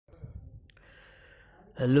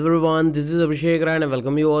Hello everyone, this is Abhishek Rai and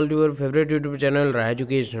welcome you all to your favourite YouTube channel Rai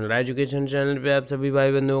education channel पे आप सभी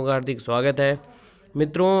भाई बंधुओं का हार्दिक स्वागत है।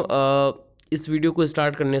 मित्रों, इस वीडियो को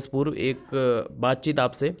स्टार्ट करने से पूर्व एक बातचीत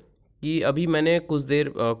आपसे कि अभी मैंने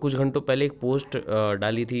कुछ घंटों पहले एक पोस्ट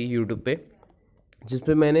डाली थी यूट्यूब पे, जिस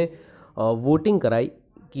पे मैंने वोटिंग कराई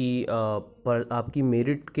कि पर आपकी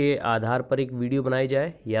मेरिट के आधार पर एक वीडियो बनाई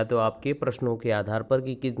जाए या तो आपके प्रश्नों के आधार पर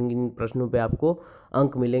कि किन किन प्रश्नों पे आपको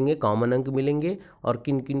अंक मिलेंगे, कॉमन अंक मिलेंगे, और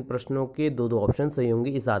किन किन प्रश्नों के दो दो ऑप्शन सही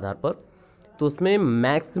होंगे इस आधार पर। तो उसमें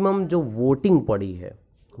मैक्सिमम जो वोटिंग पड़ी है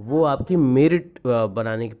वो आपकी मेरिट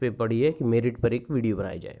बनाने पे पड़ी है कि मेरिट पर एक वीडियो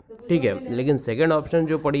बनाई जाए, ठीक है। लेकिन सेकंड ऑप्शन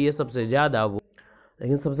जो पड़ी है सबसे ज़्यादा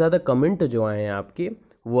लेकिन सबसे ज़्यादा कमेंट जो आए हैं आपके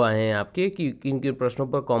वो आए हैं आपके कि किन किन प्रश्नों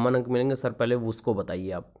पर कॉमन अंक मिलेंगे सर, पहले उसको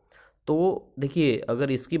बताइए आप। तो देखिए,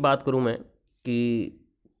 अगर इसकी बात करूं मैं कि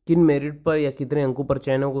किन मेरिट पर या कितने अंकों पर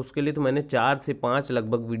चयन होगा, उसके लिए तो मैंने 4 से 5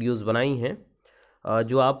 लगभग वीडियोस बनाई हैं,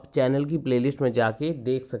 जो आप चैनल की प्लेलिस्ट में जाके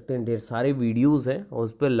देख सकते हैं। ढेर सारे वीडियोस हैं और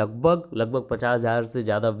उस पर लगभग 50,000 से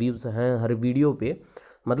ज़्यादा व्यूज़ हैं हर वीडियो पे।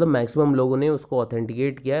 मतलब मैक्सिमम लोगों ने उसको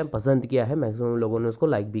ऑथेंटिकेट किया है, पसंद किया है, मैक्सिमम लोगों ने उसको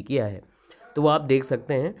लाइक भी किया है, तो वो आप देख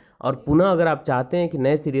सकते हैं। और पुनः अगर आप चाहते हैं कि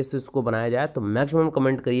नए सिरे से इसको बनाया जाए तो मैक्सिमम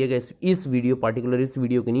कमेंट करिएगा इस वीडियो इस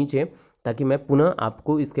वीडियो के नीचे, ताकि मैं पुनः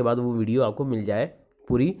आपको इसके बाद वो वीडियो आपको मिल जाए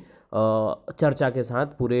पूरी चर्चा के साथ,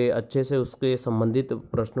 पूरे अच्छे से उसके संबंधित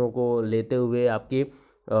प्रश्नों को लेते हुए आपके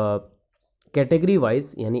कैटेगरी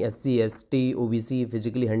वाइज, यानी SC ST OBC,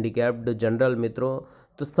 physically handicapped, general, मित्रों,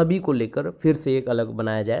 तो सभी को लेकर फिर से एक अलग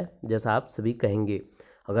बनाया जाए जैसा आप सभी कहेंगे।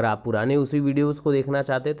 अगर आप पुराने उसी वीडियोस को देखना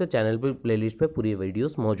चाहते हैं तो चैनल पर प्लेलिस्ट पे पूरी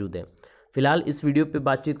वीडियोस मौजूद हैं। फिलहाल इस वीडियो पे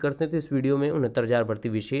बातचीत करते हैं। तो इस वीडियो में 69,000 भर्ती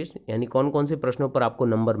विशेष, यानी कौन कौन से प्रश्नों पर आपको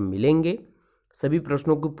नंबर मिलेंगे, सभी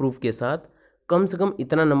प्रश्नों को प्रूफ के साथ, कम से कम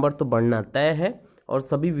इतना नंबर तो बढ़ना तय है, और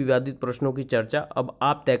सभी विवादित प्रश्नों की चर्चा। अब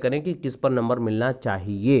आप तय करें कि किस पर नंबर मिलना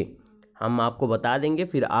चाहिए, हम आपको बता देंगे,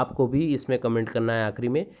 फिर आपको भी इसमें कमेंट करना है आखिरी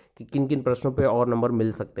में कि किन किन प्रश्नों पे और नंबर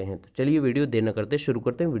मिल सकते हैं। तो चलिए वीडियो देर न करते शुरू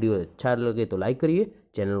करते हैं। वीडियो अच्छा लगे तो लाइक करिए,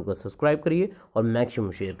 चैनल को सब्सक्राइब करिए और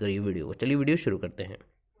मैक्सिमम शेयर करिए वीडियो को। चलिए वीडियो शुरू करते हैं।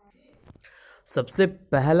 सबसे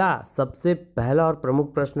पहला और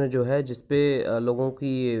प्रमुख प्रश्न जो है, जिस पे लोगों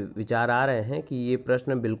की विचार आ रहे हैं कि ये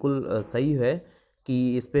प्रश्न बिल्कुल सही है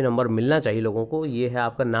कि इस पे नंबर मिलना चाहिए लोगों को, ये है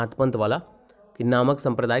आपका नाथपंथ वाला कि नामक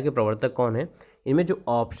संप्रदाय के प्रवर्तक कौन है। इनमें जो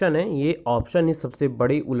ऑप्शन है, ये ऑप्शन ही सबसे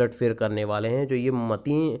बड़ी उलटफेर करने वाले हैं। जो ये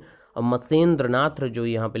मत्स्येंद्रनाथ जो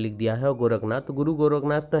यहाँ पे लिख दिया है, और गोरखनाथ, तो गुरु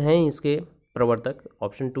गोरखनाथ तो हैं इसके प्रवर्तक।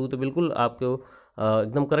 ऑप्शन 2 तो बिल्कुल आपको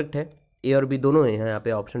एकदम करेक्ट है। A और B दोनों हैं यहाँ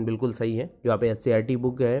पे, ऑप्शन बिल्कुल सही है। जो आप SCERT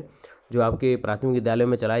बुक है जो आपके प्राथमिक विद्यालयों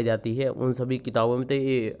में चलाई जाती है, उन सभी किताबों में तो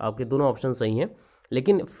ये आपके दोनों ऑप्शन सही हैं।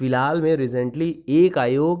 लेकिन फिलहाल में रिसेंटली एक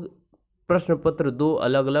आयोग प्रश्न पत्र 2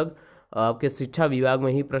 अलग अलग आपके शिक्षा विभाग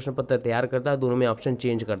में ही प्रश्न पत्र तैयार करता है, दोनों में ऑप्शन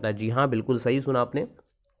चेंज करता है। जी हाँ, बिल्कुल सही सुना आपने।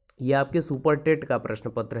 ये आपके सुपर टेट का प्रश्न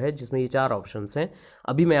पत्र है जिसमें ये 4 ऑप्शंस हैं।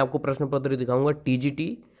 अभी मैं आपको प्रश्न पत्र दिखाऊंगा। TGT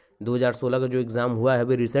 2016 का जो एग्ज़ाम हुआ है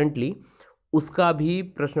अभी रिसेंटली, उसका भी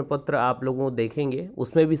प्रश्न पत्र आप लोगों को देखेंगे,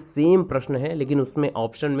 उसमें भी सेम प्रश्न है, लेकिन उसमें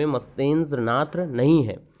ऑप्शन में मत्स्येंद्रनाथ नहीं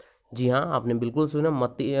है। जी हाँ, आपने बिल्कुल सुना,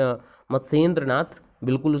 मत्स्येंद्रनाथ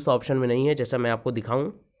बिल्कुल उस ऑप्शन में नहीं है, जैसा मैं आपको दिखाऊं।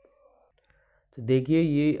 तो देखिए,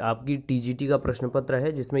 ये आपकी TGT का प्रश्न पत्र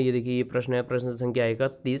है, जिसमें ये देखिए ये प्रश्न है, प्रश्न संख्या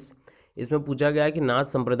 31। इसमें पूछा गया है कि नाथ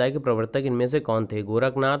संप्रदाय के प्रवर्तक इनमें से कौन थे,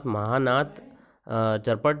 गोरखनाथ, महानाथ,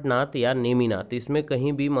 चरपटनाथ या नेमिनाथ। इसमें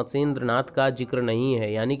कहीं भी मत्स्येंद्रनाथ का जिक्र नहीं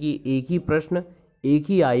है, यानी कि एक ही प्रश्न, एक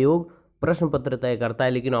ही आयोग प्रश्न पत्र तय करता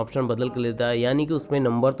है, लेकिन ऑप्शन बदल कर लेता है, यानी कि उसमें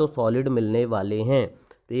नंबर तो सॉलिड मिलने वाले हैं।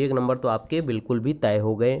 तो 1 नंबर तो आपके बिल्कुल भी तय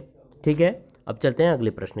हो गए, ठीक है। अब चलते हैं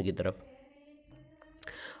अगले प्रश्न की तरफ।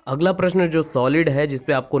 अगला प्रश्न जो सॉलिड है, जिस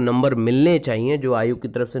पे आपको नंबर मिलने चाहिए, जो आयोग की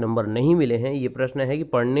तरफ से नंबर नहीं मिले हैं, ये प्रश्न है कि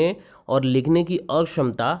पढ़ने और लिखने की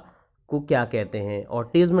अक्षमता को क्या कहते हैं,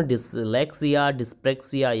 ऑटिज्म, डिसलेक्सिया,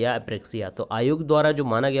 डिस्प्रेक्सिया या एप्रेक्सिया। तो आयोग द्वारा जो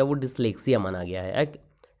माना गया वो डिसलेक्सिया माना गया है,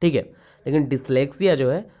 ठीक है। लेकिन डिसलेक्सिया जो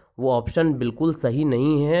है वो ऑप्शन बिल्कुल सही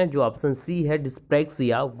नहीं है। जो ऑप्शन C है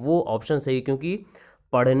डिस्प्रेक्सिया, वो ऑप्शन सही है, क्योंकि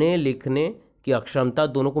पढ़ने लिखने की अक्षमता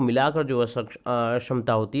दोनों को मिलाकर जो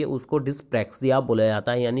अक्षमता होती है उसको डिस्प्रेक्सिया बोला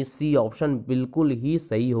जाता है, यानी C ऑप्शन बिल्कुल ही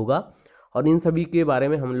सही होगा। और इन सभी के बारे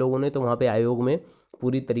में हम लोगों ने तो वहाँ पे आयोग में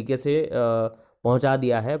पूरी तरीके से पहुंचा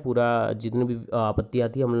दिया है। पूरा जितनी भी आपत्तियां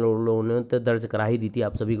थी हम लोगों ने तो दर्ज करा ही दी थी,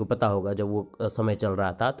 आप सभी को पता होगा। जब वो समय चल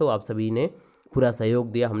रहा था तो आप सभी ने पूरा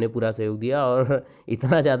सहयोग दिया, हमने पूरा सहयोग दिया, और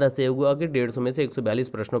इतना ज़्यादा सहयोग हुआ कि 150 में से 142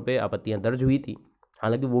 प्रश्नों पे आपत्तियां दर्ज हुई थी।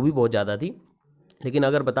 हालांकि वो भी बहुत ज़्यादा थी, लेकिन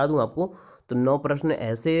अगर बता दूं आपको तो 9 प्रश्न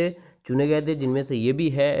ऐसे चुने गए थे, जिनमें से ये भी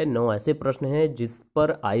है 9 ऐसे प्रश्न हैं जिस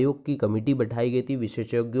पर आयोग की कमेटी बैठाई गई थी,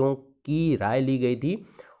 विशेषज्ञों की राय ली गई थी,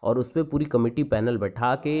 और उस पर पूरी कमेटी पैनल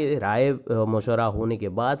बैठा के राय मशवरा होने के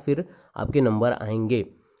बाद फिर आपके नंबर आएंगे।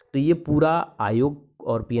 तो ये पूरा आयोग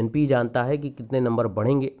और पीएनपी जानता है कि कितने नंबर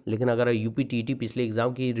बढ़ेंगे। लेकिन अगर यूपी टीटी पिछले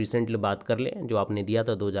एग्ज़ाम की रिसेंटली बात कर लें जो आपने दिया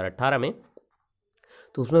था 2018 में,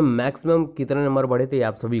 तो उसमें मैक्सिमम कितने नंबर बढ़े थे ये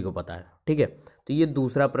आप सभी को पता है, ठीक है। तो ये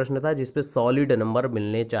दूसरा प्रश्न था जिस पे सॉलिड नंबर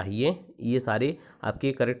मिलने चाहिए। ये सारे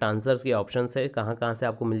आपके करेक्ट आंसर्स के ऑप्शंस है, कहाँ कहाँ से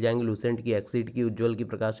आपको मिल जाएंगे। लूसेंट की, एक्सिड की, उज्ज्वल की,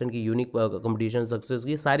 प्रकाशन की, यूनिक कंपटीशन सक्सेस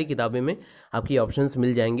की, सारी किताबें में आपकी ऑप्शंस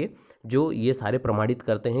मिल जाएंगे जो ये सारे प्रमाणित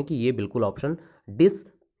करते हैं कि ये बिल्कुल ऑप्शन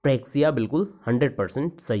डिस्प्रेक्सिया बिल्कुल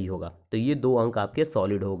 100% सही होगा। तो ये 2 अंक आपके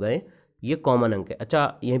सॉलिड हो गए, ये कॉमन अंक है।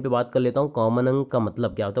 अच्छा, यहीं पे बात कर लेता हूँ कॉमन अंक का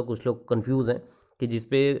मतलब क्या होता है। कुछ लोग कंफ्यूज हैं कि जिस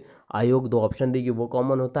पे आयोग 2 ऑप्शन देगी वो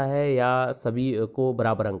कॉमन होता है या सभी को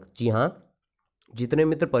बराबर अंक। जी हाँ, जितने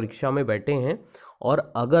मित्र परीक्षा में बैठे हैं और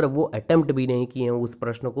अगर वो अटेम्प्ट भी नहीं किए हैं उस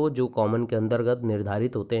प्रश्न को जो कॉमन के अंतर्गत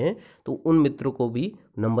निर्धारित होते हैं, तो उन मित्रों को भी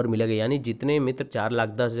नंबर मिलेगा। यानी जितने मित्र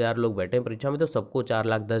 4,10,000 लोग बैठे हैं परीक्षा में, तो सबको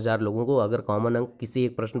 4,10,000 लोगों को अगर कॉमन अंक किसी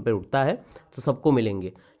एक प्रश्न पर उठता है तो सबको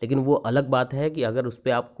मिलेंगे। लेकिन वो अलग बात है कि अगर उस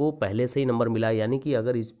पर आपको पहले से ही नंबर मिला, यानी कि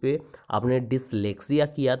अगर इस पर आपने डिसलेक्सिया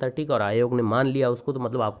किया था, ठीक, और आयोग ने मान लिया उसको, तो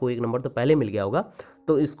मतलब आपको 1 नंबर तो पहले मिल गया होगा।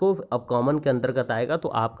 तो इसको अब कॉमन के अंतर्गत आएगा तो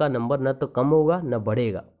आपका नंबर न तो कम होगा न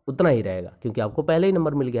बढ़ेगा, उतना ही रहेगा क्योंकि आपको पहले ही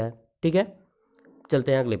नंबर मिल गया है, ठीक है।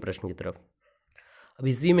 चलते हैं अगले प्रश्न की तरफ। अब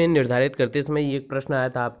इसी में निर्धारित करते समय ये एक प्रश्न आया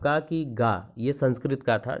था आपका कि गा, ये संस्कृत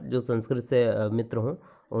का था, जो संस्कृत से मित्र हों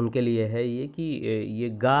उनके लिए है ये कि ये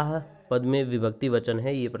गाह पद में विभक्ति वचन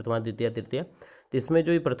है, ये प्रथमा द्वितीय तृतीया। तो इसमें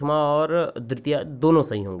जो ये प्रथमा और द्वितीय दोनों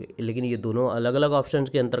सही होंगे, लेकिन ये दोनों अलग अलग ऑप्शंस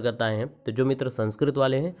के अंतर्गत आए हैं। तो जो मित्र संस्कृत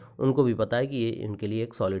वाले हैं उनको भी पता है कि ये इनके लिए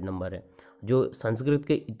एक सॉलिड नंबर है। जो संस्कृत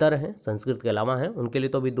के इतर हैं, संस्कृत के अलावा हैं, उनके लिए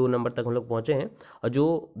तो अभी 2 नंबर तक हम लोग पहुँचे हैं, और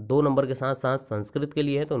जो 2 नंबर के साथ साथ संस्कृत के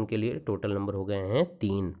लिए हैं तो उनके लिए टोटल नंबर हो गए हैं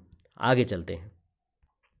 3। आगे चलते हैं।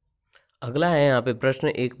 अगला है यहाँ पे प्रश्न,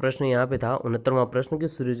 एक प्रश्न यहाँ पे था 69वां प्रश्न कि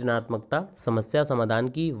सृजनात्मकता समस्या समाधान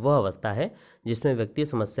की वह अवस्था है जिसमें व्यक्ति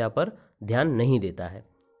समस्या पर ध्यान नहीं देता है।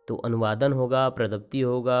 तो अनुवादन होगा, प्रदत्ति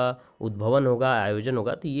होगा, उद्भवन होगा, आयोजन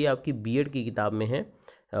होगा। तो ये आपकी बीएड की किताब में है,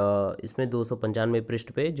 इसमें 295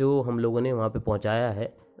 पृष्ठ पे जो हम लोगों ने वहाँ पे पहुँचाया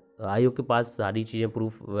है। आयोग के पास सारी चीज़ें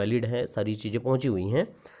प्रूफ वैलिड है, सारी चीज़ें पहुँची हुई हैं।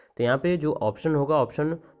 तो यहाँ पे जो ऑप्शन होगा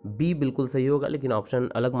ऑप्शन बी बिल्कुल सही होगा, लेकिन ऑप्शन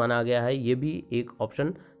अलग माना गया है। ये भी एक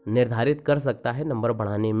ऑप्शन निर्धारित कर सकता है नंबर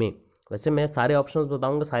बढ़ाने में। वैसे मैं सारे ऑप्शंस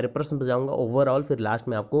बताऊंगा, सारे प्रश्न बताऊंगा ओवरऑल, फिर लास्ट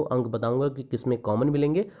में आपको अंक बताऊंगा कि किसमें कॉमन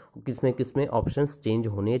मिलेंगे और किसमें ऑप्शंस चेंज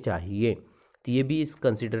होने चाहिए। तो ये भी इस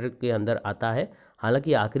कंसिडर के अंदर आता है।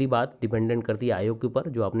 हालांकि आखिरी बात डिपेंडेंट करती है आयोग के ऊपर,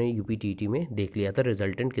 जो आपने यूपीटीटी में देख लिया था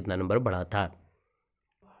रिजल्टेंट कितना नंबर बढ़ा था।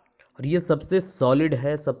 और ये सबसे सॉलिड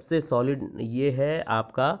है, सबसे सॉलिड ये है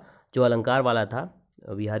आपका जो अलंकार वाला था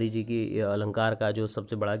बिहारी जी की अलंकार का, जो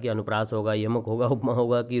सबसे बड़ा कि अनुप्रास होगा, यमक होगा, उपमा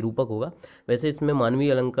होगा कि रूपक होगा। वैसे इसमें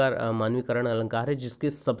मानवीय अलंकार, मानवीकरण अलंकार है जिसके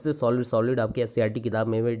सबसे सॉलिड आपकी एससीईआरटी किताब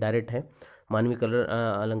में भी डायरेक्ट है। मानवीकरण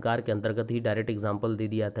अलंकार के अंतर्गत ही डायरेक्ट एग्जाम्पल दे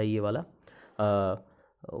दिया था ये वाला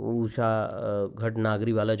उषा घट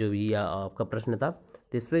नागरी वाला जो भी आपका प्रश्न था।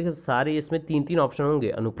 तो इसमें सारे इसमें 3 ऑप्शन होंगे,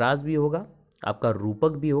 अनुप्रास भी होगा, आपका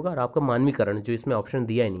रूपक भी होगा और आपका मानवीकरण, जो इसमें ऑप्शन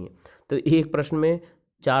दिया ही नहीं है। तो एक प्रश्न में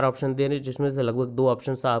 4 ऑप्शन दे रहे हैं जिसमें से लगभग 2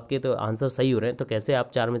 ऑप्शन आपके तो आंसर सही हो रहे हैं, तो कैसे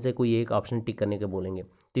आप 4 में से कोई एक ऑप्शन टिक करने के बोलेंगे।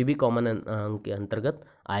 तो ये भी कॉमन अंक के अंतर्गत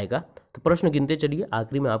आएगा। तो प्रश्न गिनते चलिए,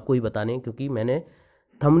 आखिरी में आपको ही बताने हैं, क्योंकि मैंने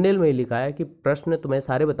थंबनेल में लिखा है कि प्रश्न तो मैं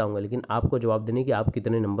सारे बताऊंगा, लेकिन आपको जवाब देने कि आप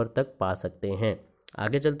कितने नंबर तक पा सकते हैं।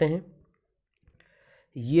 आगे चलते हैं।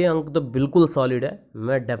 ये अंक तो बिल्कुल सॉलिड है,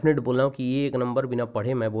 मैं डेफिनेट बोल रहा हूँ कि ये 1 नंबर बिना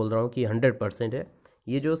पढ़े मैं बोल रहा हूँ कि 100% है।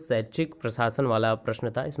 ये जो शैक्षिक प्रशासन वाला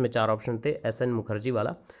प्रश्न था, इसमें 4 ऑप्शन थे, एसएन मुखर्जी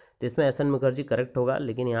वाला। तो इसमें एसएन मुखर्जी करेक्ट होगा,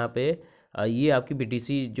 लेकिन यहाँ पे ये आपकी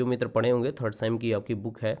बीटीसी जो मित्र पढ़े होंगे 3rd सेम की आपकी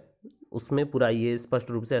बुक है, उसमें पूरा ये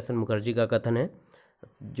स्पष्ट रूप से एसएन मुखर्जी का कथन है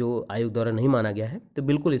जो आयोग द्वारा नहीं माना गया है। तो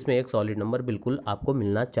बिल्कुल इसमें एक सॉलिड नंबर बिल्कुल आपको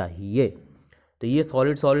मिलना चाहिए। तो ये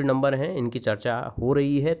सॉलिड नंबर हैं, इनकी चर्चा हो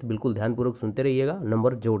रही है, तो बिल्कुल ध्यानपूर्वक सुनते रहिएगा,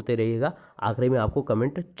 नंबर जोड़ते रहिएगा। आखिरी में आपको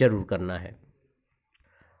कमेंट जरूर करना है।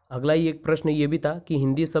 अगला ही एक प्रश्न ये भी था कि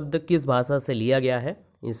हिंदी शब्द किस भाषा से लिया गया है।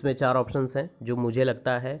 इसमें 4 ऑप्शंस हैं, जो मुझे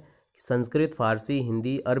लगता है कि संस्कृत, फारसी,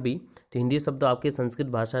 हिंदी, अरबी। तो हिंदी शब्द आपके संस्कृत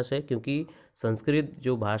भाषा से, क्योंकि संस्कृत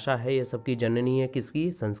जो भाषा है ये सबकी जननी है।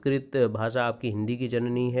 किसकी? संस्कृत भाषा आपकी हिंदी की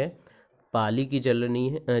जननी है, पाली की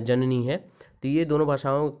जननी है। तो ये दोनों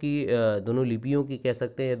भाषाओं की, दोनों लिपियों की कह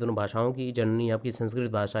सकते हैं, दोनों भाषाओं की जननी आपकी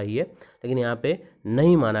संस्कृत भाषा ही है, लेकिन यहाँ पे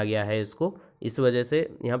नहीं माना गया है इसको। इस वजह से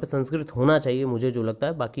यहाँ पे संस्कृत होना चाहिए मुझे जो लगता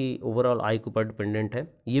है, बाकी ओवरऑल आई के ऊपर डिपेंडेंट है।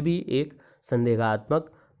 ये भी एक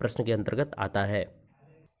संदेहात्मक प्रश्न के अंतर्गत आता है।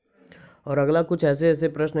 और अगला कुछ ऐसे ऐसे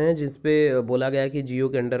प्रश्न हैं जिस पे बोला गया कि जियो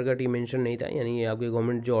के अंतर्गत ये मेंशन नहीं था, यानी ये आपके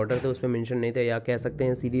गवर्नमेंट जो ऑर्डर थे उसमें मेंशन नहीं था, या कह सकते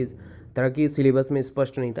हैं सीधी तरह की सिलेबस में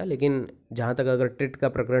स्पष्ट नहीं था। लेकिन जहाँ तक अगर टेट का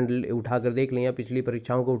प्रकरण उठाकर देख लें या पिछली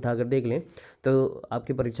परीक्षाओं को उठाकर देख लें तो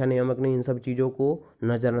आपके परीक्षा नियामक ने इन सब चीज़ों को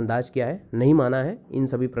नज़रअंदाज किया है, नहीं माना है, इन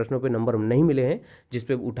सभी प्रश्नों पर नंबर नहीं मिले हैं जिस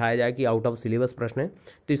पे उठाया जाए कि आउट ऑफ सिलेबस प्रश्न है।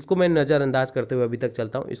 तो इसको मैं नज़रअंदाज करते हुए अभी तक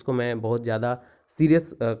चलता हूँ, इसको मैं बहुत ज़्यादा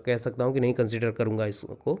सीरियस कह सकता हूँ कि नहीं कंसिडर करूँगा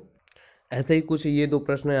इसको। ऐसे ही कुछ ये 2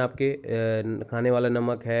 प्रश्न हैं आपके, खाने वाला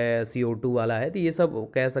नमक है, CO2 वाला है, तो ये सब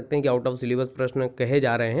कह सकते हैं कि आउट ऑफ सिलेबस प्रश्न कहे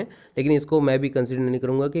जा रहे हैं, लेकिन इसको मैं भी कंसिडर नहीं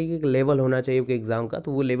करूँगा कि एक लेवल होना चाहिए कि एग्ज़ाम का,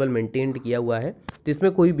 तो वो लेवल मेंटेन किया हुआ है, तो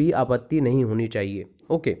इसमें कोई भी आपत्ति नहीं होनी चाहिए।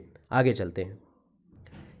 ओके, आगे चलते हैं।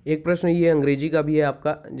 एक प्रश्न ये अंग्रेजी का भी है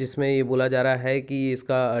आपका, जिसमें ये बोला जा रहा है कि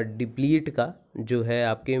इसका डिप्लीट का जो है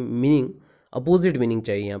आपके मीनिंग, अपोजिट मीनिंग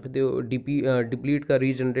चाहिए यहाँ पे। तो डिप्लीट का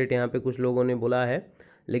रीजनरेट यहाँ पे कुछ लोगों ने बोला है,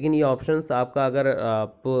 लेकिन ये ऑप्शंस आपका अगर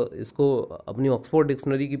आप इसको अपनी ऑक्सफोर्ड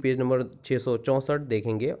डिक्शनरी की पेज नंबर 664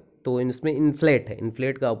 देखेंगे तो इसमें इन्फ्लेट है,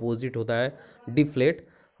 इन्फ्लेट का अपोजिट होता है डिफ्लेट।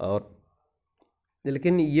 और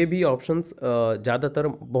लेकिन ये भी ऑप्शंस ज़्यादातर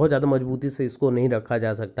बहुत ज़्यादा मजबूती से इसको नहीं रखा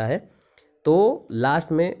जा सकता है, तो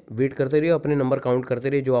लास्ट में वेट करते रहिए, अपने नंबर काउंट करते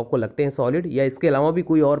रहिए जो आपको लगते हैं सॉलिड, या इसके अलावा भी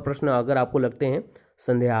कोई और प्रश्न अगर आपको लगते हैं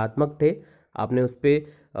संदेहात्मक थे, आपने उस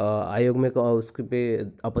पर आयोग में उसके पे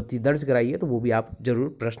आपत्ति दर्ज कराई है, तो वो भी आप जरूर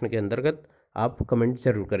प्रश्न के अंतर्गत आप कमेंट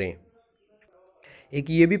जरूर करें। एक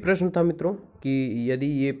ये भी प्रश्न था मित्रों कि यदि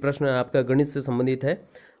ये प्रश्न आपका गणित से संबंधित है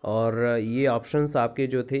और ये ऑप्शंस आपके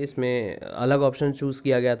जो थे इसमें अलग ऑप्शन चूज़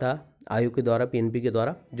किया गया था आयोग के द्वारा, PNP के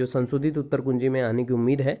द्वारा, जो संशोधित उत्तर कुंजी में आने की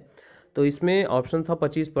उम्मीद है, तो इसमें ऑप्शन था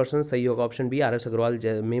 25% सही होगा, ऑप्शन बी RS अग्रवाल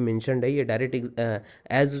में मेंशनड है। ये डायरेक्ट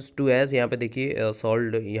एज टू एज यहाँ पे देखिए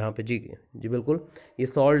सॉल्व यहाँ पे जी बिल्कुल ये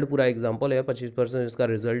सॉल्व पूरा एग्जाम्पल है, 25% इसका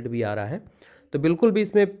रिजल्ट भी आ रहा है, तो बिल्कुल भी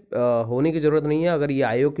इसमें होने की ज़रूरत नहीं है। अगर ये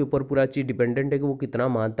आयोग के ऊपर पूरा चीज़ डिपेंडेंट है कि वो कितना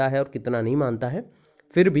मानता है और कितना नहीं मानता है,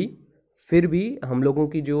 फिर भी हम लोगों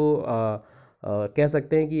की जो कह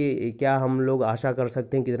सकते हैं कि क्या हम लोग आशा कर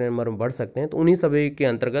सकते हैं कितने नंबर बढ़ सकते हैं, तो उन्हीं सभी के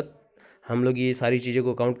अंतर्गत हम लोग ये सारी चीज़ों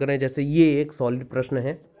को काउंट कर रहे हैं। जैसे ये एक सॉलिड प्रश्न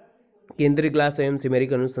है, केंद्रीय ग्लास एवं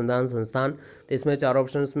सिमेरिक अनुसंधान संस्थान, तो इसमें 4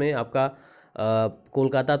 ऑप्शंस में आपका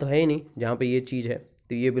कोलकाता तो है ही नहीं जहाँ पे ये चीज़ है,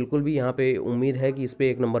 तो ये बिल्कुल भी यहाँ पे उम्मीद है कि इस पर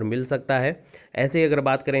 1 नंबर मिल सकता है। ऐसे ही अगर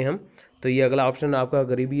बात करें हम तो ये अगला ऑप्शन आपका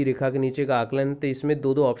गरीबी रेखा के नीचे का आकलन, तो इसमें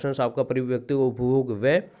 2 ऑप्शंस आपका प्रति व्यक्ति उपभोग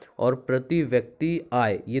व्यय और प्रति व्यक्ति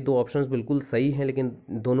आय, ये 2 ऑप्शंस बिल्कुल सही हैं, लेकिन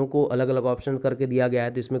दोनों को अलग अलग ऑप्शन करके दिया गया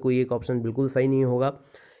है, तो इसमें कोई एक ऑप्शन बिल्कुल सही नहीं होगा,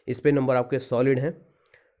 इस पे नंबर आपके सॉलिड हैं।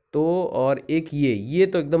 तो और एक ये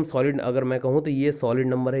तो एकदम सॉलिड, अगर मैं कहूँ तो ये सॉलिड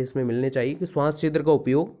नंबर है, इसमें मिलने चाहिए कि श्वास क्षेत्र का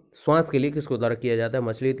उपयोग श्वास के लिए किसको द्वारा किया जाता है,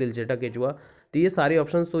 मछली, तिलचट्टा, केचुआ, तो ये सारे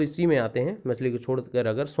ऑप्शंस तो इसी में आते हैं। मछली को छोड़कर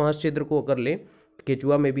अगर श्वास क्षेत्र को अगर ले,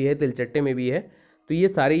 केचुआ में भी है, तिलचट्टे में भी है, तो ये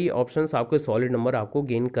सारी ऑप्शंस आपके सॉलिड नंबर आपको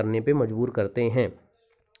गेन करने पर मजबूर करते हैं।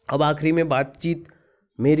 अब आखिरी में बातचीत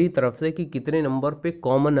मेरी तरफ से कि कितने नंबर पे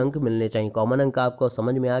कॉमन अंक मिलने चाहिए। कॉमन अंक आपको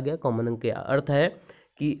समझ में आ गया, कॉमन अंक का अर्थ है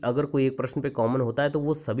कि अगर कोई एक प्रश्न पे कॉमन होता है तो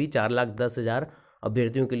वो सभी 4,10,000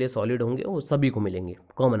 अभ्यर्थियों के लिए सॉलिड होंगे, वो सभी को मिलेंगे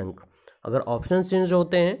कॉमन अंक। अगर ऑप्शन चेंज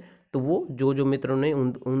होते हैं तो वो जो मित्रों ने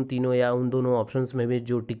उन तीनों या उन दोनों ऑप्शंस में भी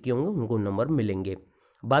जो टिक किए होंगे उनको नंबर मिलेंगे।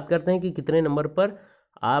 बात करते हैं कि कितने नंबर पर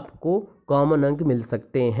आपको कॉमन अंक मिल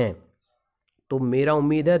सकते हैं, तो मेरा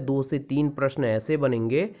उम्मीद है 2 से 3 प्रश्न ऐसे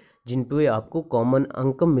बनेंगे जिन पे आपको कॉमन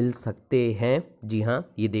अंक मिल सकते हैं। जी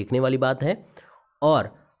हाँ, ये देखने वाली बात है।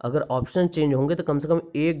 और अगर ऑप्शन चेंज होंगे तो कम से कम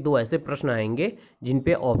 1-2 ऐसे प्रश्न आएंगे जिन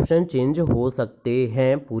पे ऑप्शन चेंज हो सकते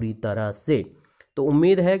हैं पूरी तरह से। तो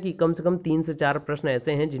उम्मीद है कि कम से कम 3 से 4 प्रश्न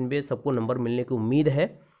ऐसे हैं जिन पे सबको नंबर मिलने की उम्मीद है।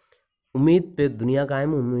 उम्मीद पे दुनिया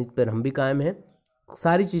कायम है, उम्मीद पर हम भी कायम हैं।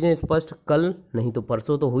 सारी चीज़ें स्पष्ट कल नहीं तो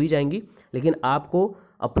परसों तो हो ही जाएंगी, लेकिन आपको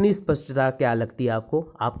अपनी स्पष्टता क्या लगती है,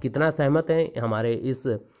 आप कितना सहमत हैं हमारे इस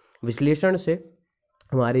विश्लेषण से,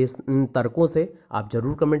 हमारे इस तर्कों से, आप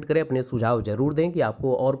जरूर कमेंट करें, अपने सुझाव जरूर दें कि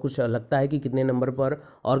आपको और कुछ लगता है कि कितने नंबर पर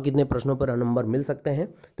और कितने प्रश्नों पर नंबर मिल सकते हैं,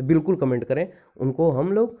 तो बिल्कुल कमेंट करें, उनको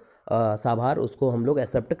हम लोग साभार उसको हम लोग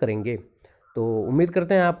एक्सेप्ट करेंगे। तो उम्मीद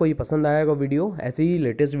करते हैं आपको ये पसंद आएगा वीडियो। ऐसे ही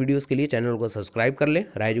लेटेस्ट वीडियोस के लिए चैनल को सब्सक्राइब कर लें,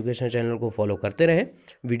 राय एजुकेशन चैनल को फॉलो करते रहें,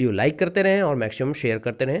 वीडियो लाइक करते रहें और मैक्सिमम शेयर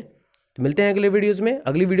करते रहें। तो मिलते हैं अगले वीडियोज़ में।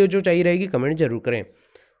 अगली वीडियो जो चाहिए रहेगी कमेंट जरूर करें।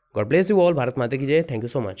 God bless you all. Bharat माता की जय। Thank you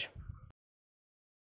so much.